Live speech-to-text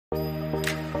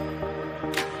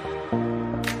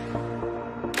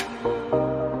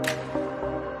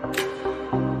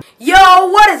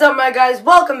What is up, my guys?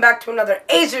 Welcome back to another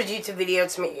Azers YouTube video.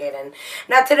 It's me, Aiden.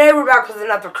 Now today we're back with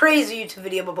another crazy YouTube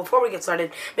video, but before we get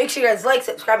started, make sure you guys like,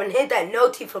 subscribe, and hit that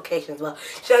notification bell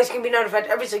so you guys can be notified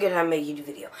every single time I make a YouTube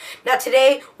video. Now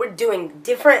today we're doing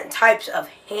different types of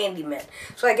handyman.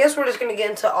 So I guess we're just going to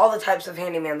get into all the types of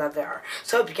handyman that there are.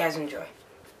 So hope you guys enjoy.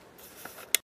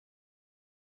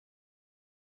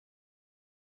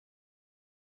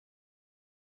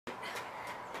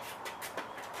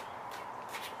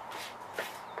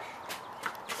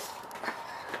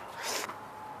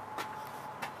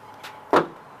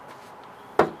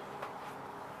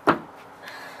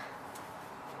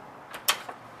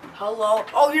 Hello?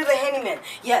 Oh, you're the handyman.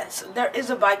 Yes, there is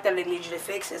a bike that I need you to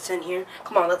fix. It's in here.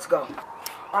 Come on, let's go.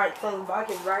 Alright, so the bike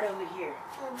is right over here.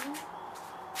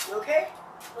 You okay?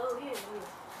 Oh, yeah.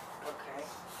 Okay.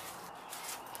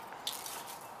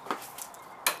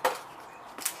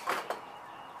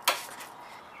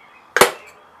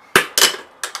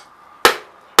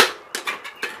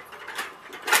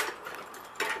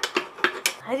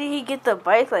 How did he get the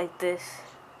bike like this?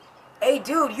 Hey,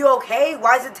 dude, you okay?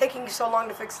 Why is it taking you so long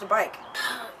to fix the bike?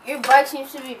 Your bike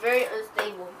seems to be very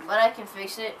unstable, but I can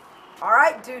fix it.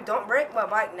 Alright, dude, don't break my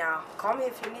bike now. Call me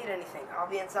if you need anything. I'll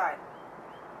be inside.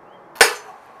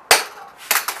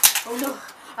 Oh no,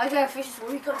 I gotta fix this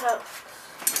when he comes out.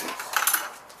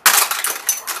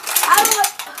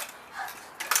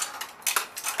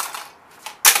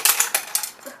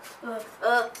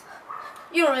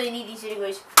 You don't really need these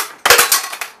anyways.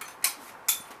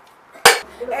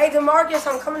 Hey, DeMarcus,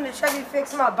 I'm coming to check you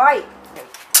fix my bike.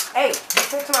 Hey, you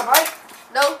fix my bike?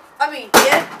 No, I mean,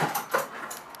 yeah.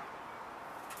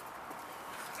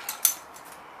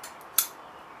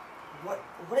 What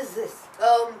is this?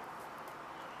 I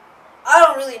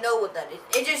don't really know what that is.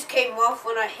 It just came off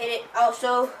when I hit it.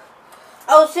 Also,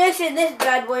 I was fixing this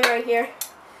bad boy right here.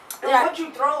 And what'd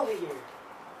you throw over here?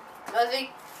 Nothing.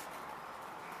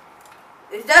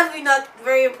 It's definitely not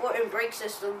very important brake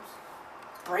systems.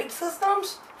 Brake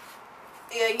systems?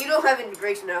 Yeah, you don't have any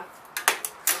brakes now.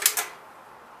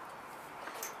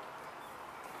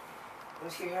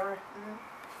 What's your hammer?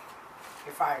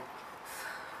 You're fired.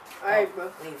 Alright,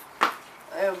 bro. Leave. I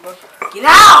am, bro. Get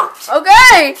out!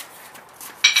 Okay!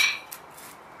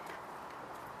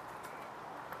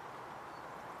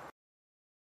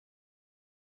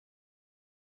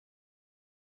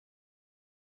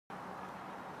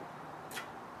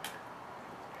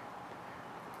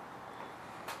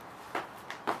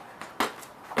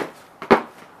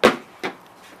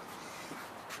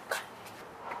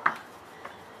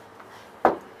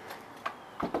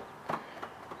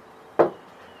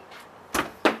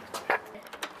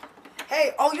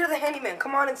 Hey, oh, you're the handyman.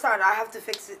 Come on inside. I have to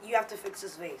fix it. You have to fix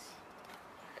this vase.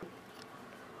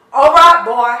 All right,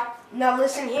 boy. Now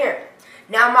listen here.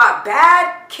 Now my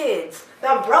bad kids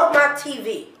done broke my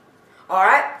TV. All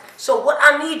right? So what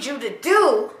I need you to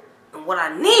do, and what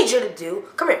I need you to do,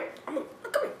 come here. Come here.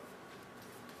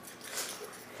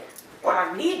 What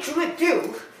I need you to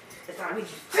do is I need you to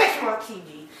fix my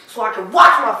TV so I can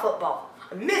watch my football.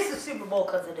 I missed the Super Bowl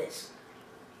because of this.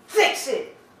 Fix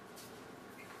it.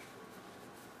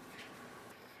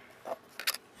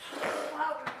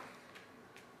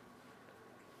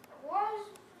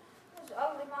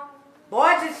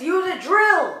 Boy, just use a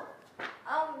drill.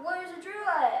 Where's the drill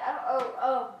at?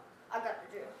 I got the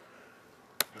drill.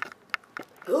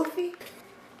 Goofy.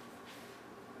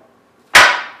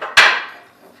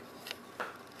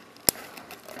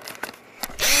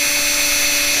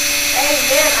 Hey,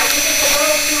 man, I think it's a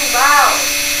little too loud.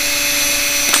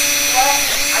 What?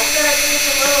 I said I think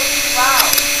it's a little too loud.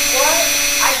 What?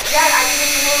 I said I think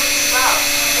it's a little too loud.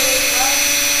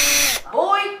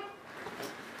 Boy.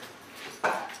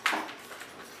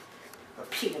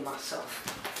 Repeating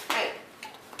myself. Hey.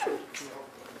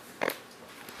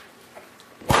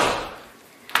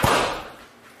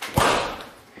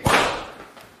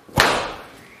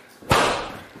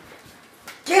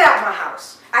 Get out of my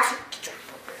house. Actually, get your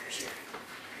foot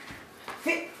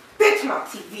here. Fix my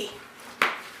TV.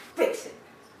 Fix it.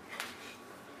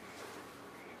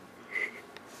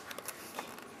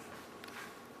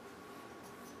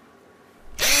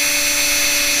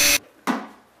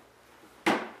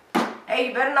 Hey,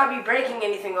 you better not be breaking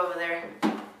anything over there.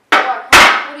 What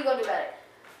are you gonna do about it?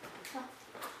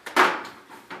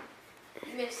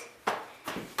 You missed.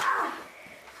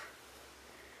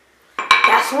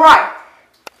 That's right.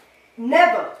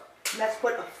 Never mess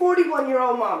with a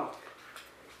 41-year-old mama.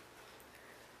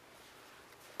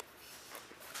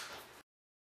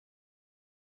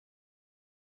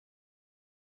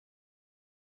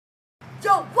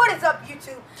 Yo, what is up,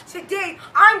 YouTube? Today,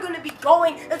 I'm going to be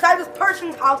going inside this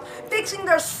person's house, fixing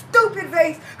their stupid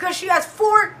vase, because she has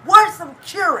 4 worrisome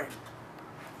children.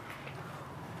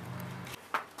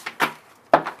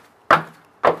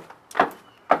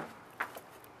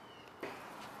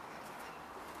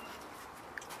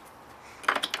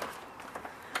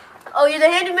 Oh, you're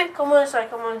the handyman? Come on inside,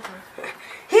 come on inside.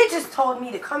 He just told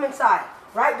me to come inside,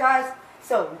 right, guys?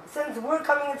 So, since we're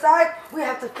coming inside, we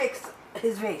have to fix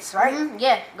his vase, right?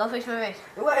 Yeah, go fix my vase.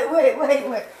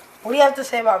 Wait. What do you have to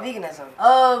say about veganism?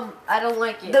 I don't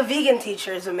like it. The vegan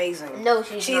teacher is amazing. No,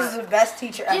 she's not. She's the best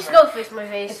teacher ever. Just go fix my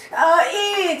vase.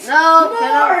 Eat No,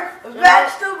 more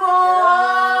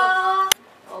vegetables.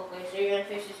 Okay, so you're gonna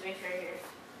fix this vase right here.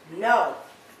 No.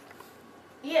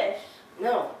 Yes.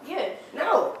 No. Yes.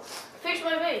 No. Fix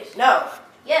my vase. No.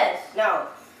 Yes. No.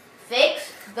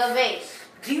 Fix the vase.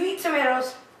 Do you eat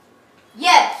tomatoes?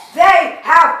 Yes. They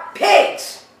have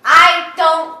pigs. I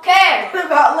don't care. What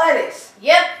about lettuce?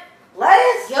 Yep.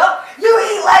 Lettuce? Yup. You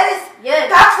eat lettuce? Yes.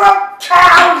 That's from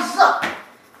cows.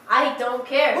 I don't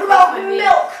care. What about Fix my vase.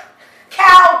 milk?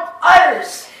 Cow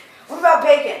udders. What about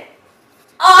bacon?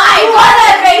 Oh, I want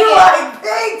that You bacon. like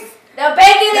pigs? The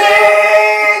bacon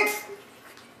is...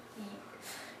 Pigs!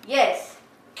 Yes.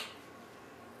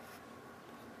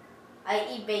 I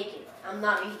eat bacon. I'm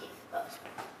not vegan.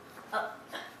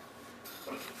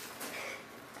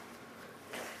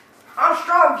 I'm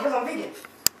strong because I'm vegan.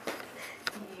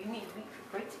 You need to be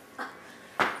great.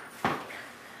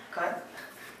 Cut.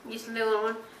 Just a little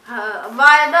one.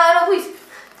 My no, please.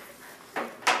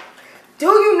 Do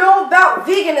you know about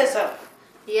veganism?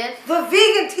 Yes. The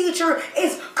vegan teacher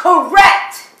is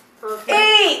correct.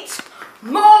 Okay. Eat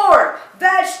more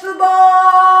vegetables.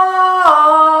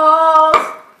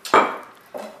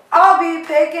 I'll be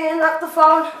picking up the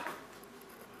phone.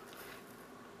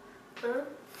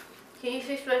 Can you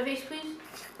fix my vase, please?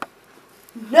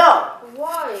 No.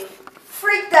 Why?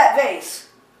 Freak that vase.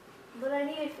 But I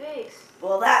need it fixed.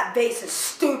 Well, that vase is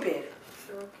stupid.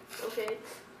 Okay.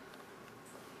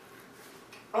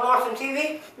 Wanna watch some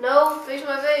TV? No, fix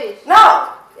my vase.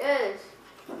 No. Yes.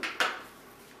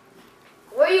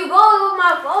 Where you going with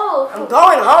my phone? I'm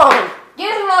going home. Give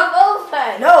me my phone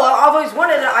back. No, I've always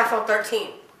wanted an iPhone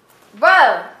 13.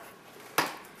 Bro.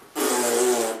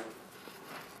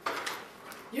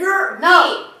 You're No.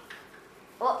 me.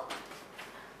 Well,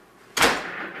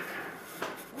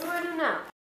 what do I do now?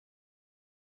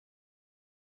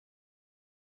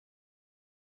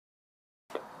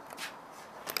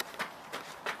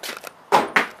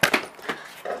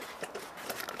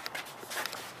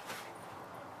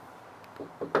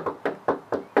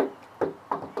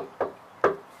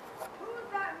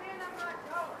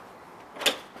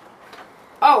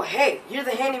 Oh, hey, you're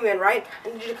the handyman, right? I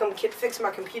need you to come fix my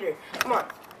computer. Come on.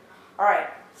 All right,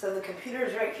 so the computer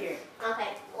is right here.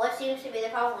 Okay, what seems to be the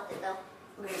problem with it though?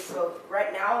 Okay, so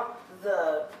right now,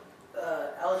 the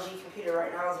LG computer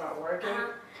right now is not working,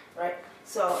 right?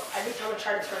 So every time I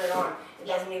try to turn it on, it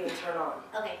doesn't even turn on.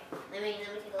 Okay, let me take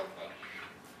a look at it.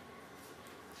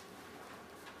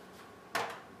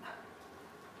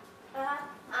 Oh,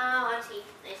 I see.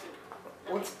 Okay.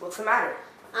 What's the matter?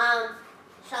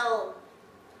 So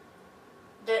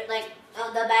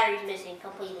the battery's missing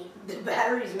completely. The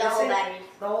battery's missing? The whole battery.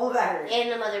 The whole battery?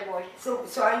 And the motherboard. So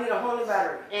I need a whole new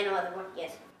battery? And the motherboard,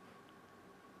 yes.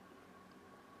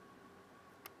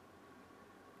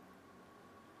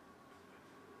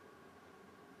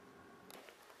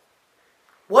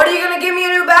 What, are you gonna give me a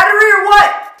new battery or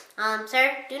what?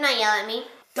 Sir, do not yell at me.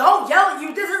 Don't yell at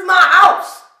you, this is my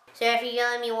house! Sir, if you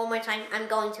yell at me one more time, I'm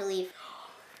going to leave.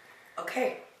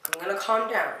 Okay, I'm gonna calm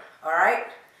down, alright?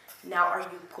 Now, are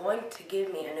you going to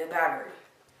give me a new battery?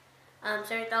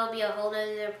 Sir, that'll be a whole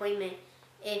other appointment.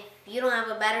 If you don't have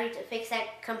a battery to fix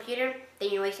that computer, then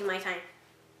you're wasting my time.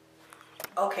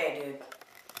 Okay, dude.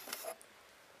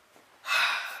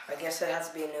 I guess it has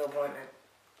to be a new appointment.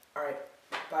 Alright,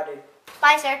 bye, dude.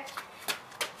 Bye, sir.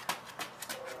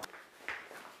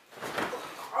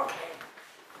 Okay.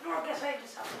 No, I guess I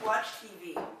just have to watch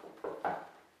TV.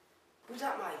 Who's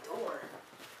at my door?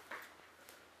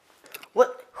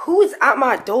 What? Who is at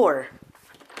my door?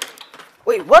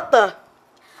 Wait, what the?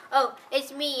 Oh,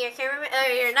 it's me, your cameraman.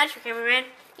 You're not your cameraman.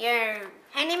 Your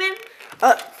handyman.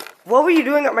 What were you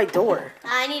doing at my door?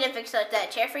 I need to fix up that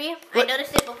chair for you. What? I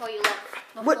noticed it before you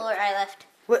left. Before I left.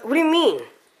 What do you mean?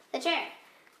 The chair.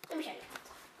 Let me show you.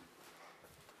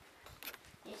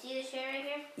 You see this chair right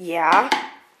here? Yeah.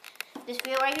 This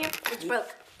wheel right here? It's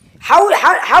broke. How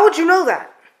would you know that?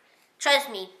 Trust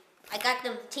me. I got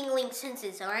them tingling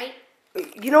senses, alright?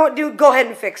 You know what, dude? Go ahead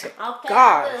and fix it. Okay.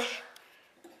 Gosh.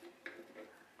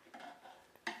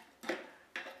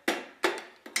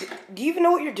 Do you even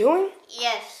know what you're doing?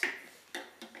 Yes.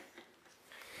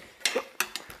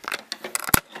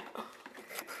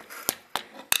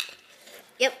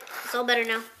 Yep, it's all better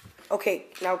now. Okay,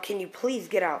 now can you please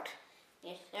get out?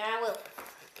 Yes, sir, I will.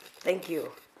 Thank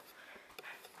you.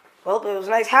 Well, it was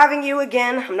nice having you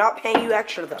again. I'm not paying you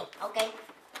extra, though. Okay.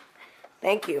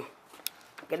 Thank you.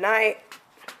 Good night.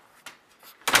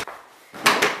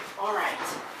 All right.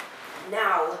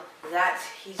 Now that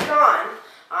he's gone,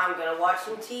 I'm going to watch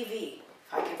some TV.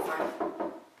 If I can find...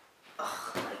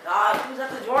 Oh, my God. Who's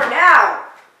at the door now?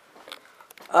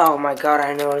 Oh, my God.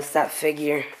 I noticed that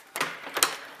figure.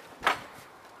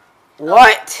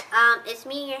 What? It's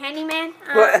me, your handyman.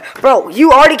 Bro,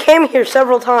 you already came here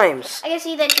several times. I can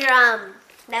see that your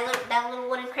that little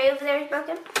wooden crate over there is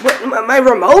broken. What, my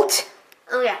remote?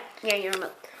 Oh yeah, your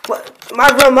remote. What? My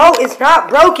remote is not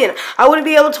broken. I wouldn't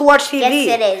be able to watch TV.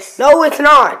 Yes, it is. No, it's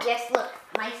not. Yes, look,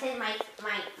 my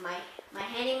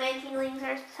handyman tinglings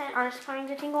are starting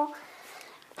to tingle.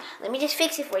 Let me just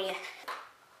fix it for you.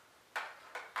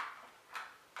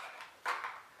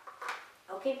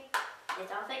 Okay,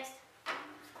 it's all fixed.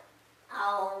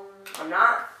 I'm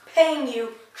not paying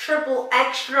you triple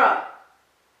extra.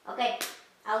 Okay,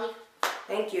 I'll leave.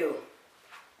 Thank you.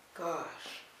 Gosh.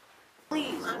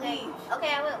 Please, Okay. leave. Okay,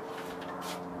 I will.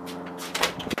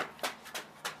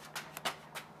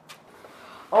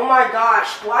 Oh my gosh,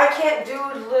 why can't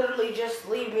dude literally just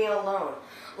leave me alone?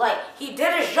 Like, he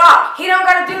did his job. He don't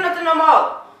gotta do nothing no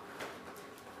more.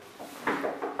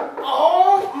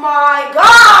 Oh my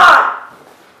God!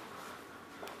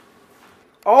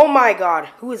 Oh my God,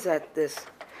 who is that this?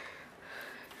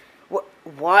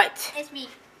 What? It's me,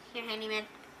 your handyman.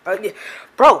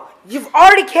 Bro, you've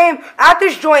already came at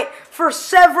this joint for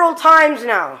several times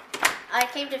now. I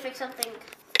came to fix something.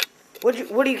 What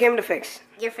do you came to fix?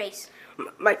 Your face.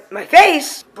 My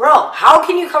face? Bro, how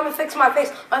can you come and fix my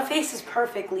face? My face is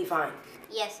perfectly fine.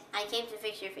 Yes, I came to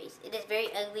fix your face. It is very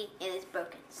ugly and it's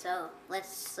broken. So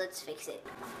let's fix it.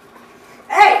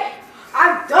 Hey,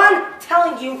 I'm done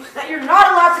telling you that you're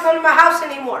not allowed to come to my house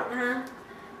anymore. Uh-huh.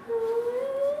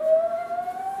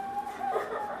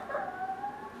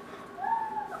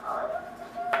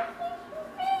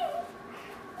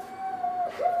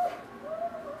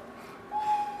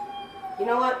 You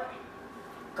know what?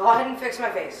 Go ahead and fix my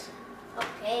face.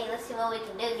 Okay, let's see what we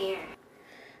can do here.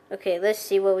 Okay, let's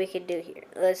see what we can do here.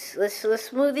 Let's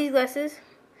smooth these glasses.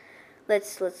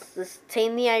 Let's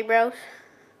tame the eyebrows.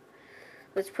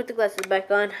 Let's put the glasses back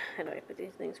on. How do I put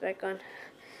these things back on?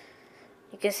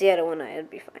 You can see out of one eye, it'll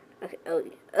be fine. Okay,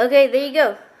 okay, there you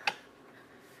go.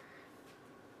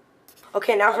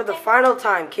 Okay, now for the final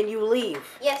time, can you leave?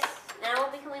 Yes, now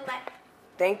we'll be coming back.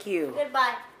 Thank you.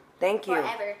 Goodbye. Thank you.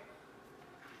 Forever.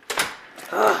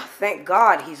 Ugh, thank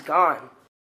God he's gone.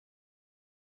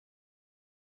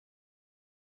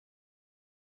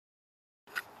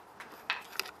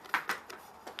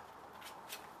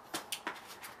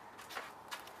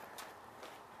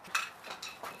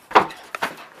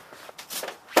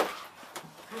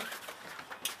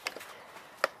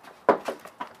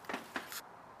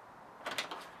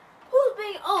 Who's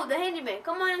being... Oh, the handyman.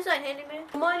 Come on inside, handyman.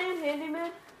 Come on in,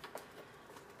 handyman.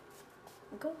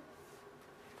 Go.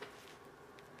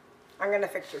 I'm gonna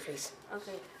fix your face.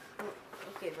 Okay.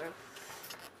 Okay,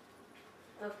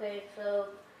 bro. Okay, so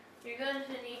you're going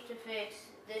to need to fix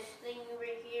this thing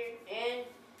right here and...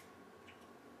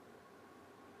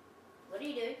 What are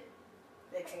you doing?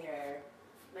 Fixing your hair.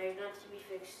 No, you're not to be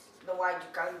fixed. The why'd you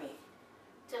call me?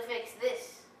 To fix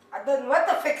this. I don't want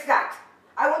to fix that.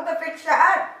 I want to fix your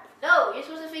head. No, you're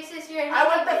supposed to fix this here. I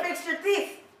want to fix your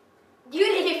teeth.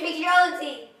 You need to fix your own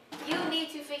teeth. You need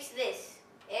to fix this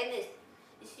and this.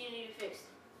 This you need to fix.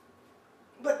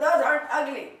 But those aren't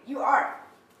ugly. You are.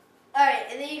 All right,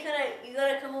 and then you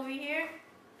gotta come over here.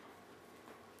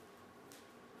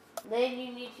 Then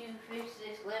you need to fix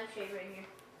this lampshade right here.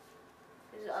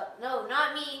 No,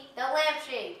 not me. The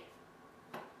lampshade.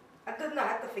 I don't know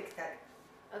how to fix that.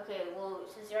 Okay, well,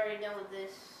 since you're already done with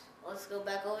this, let's go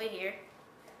back over here.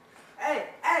 Hey,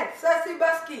 Sassy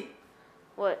Busky.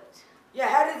 What? Your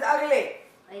head is ugly.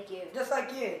 Thank you. Just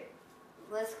like you.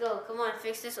 Let's go. Come on,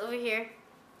 fix this over here.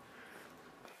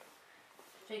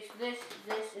 Fix this,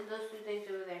 and those two things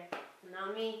over there.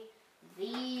 Now me,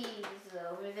 these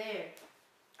over there.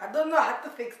 I don't know how to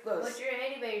fix those. But you're a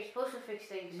handyman, you're supposed to fix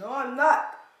things. No, I'm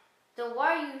not. So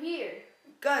why are you here?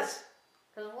 Cause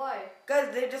Why?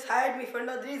 they just hired me for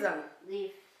no reason.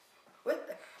 Leave.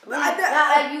 What?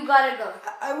 You gotta go.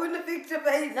 I wouldn't fix your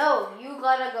face. No, you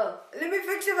gotta go. Let me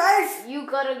fix your face. You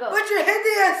gotta go. But you're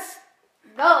hideous.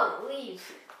 No, leave.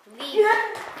 Leave.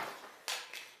 Yeah.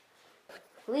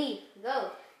 Leave.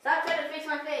 Go. Stop trying to fix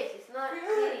my face. It's not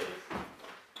please.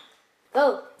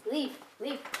 Go. Leave.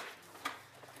 Leave.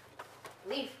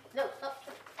 Leave. No, stop.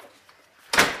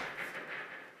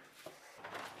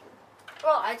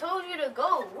 Bro, I told you to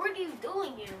go. What are you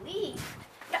doing here? Leave.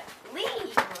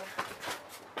 Leave.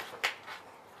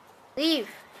 Leave.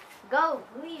 Go.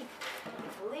 Leave.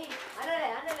 Leave.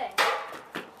 Ándale, ándale.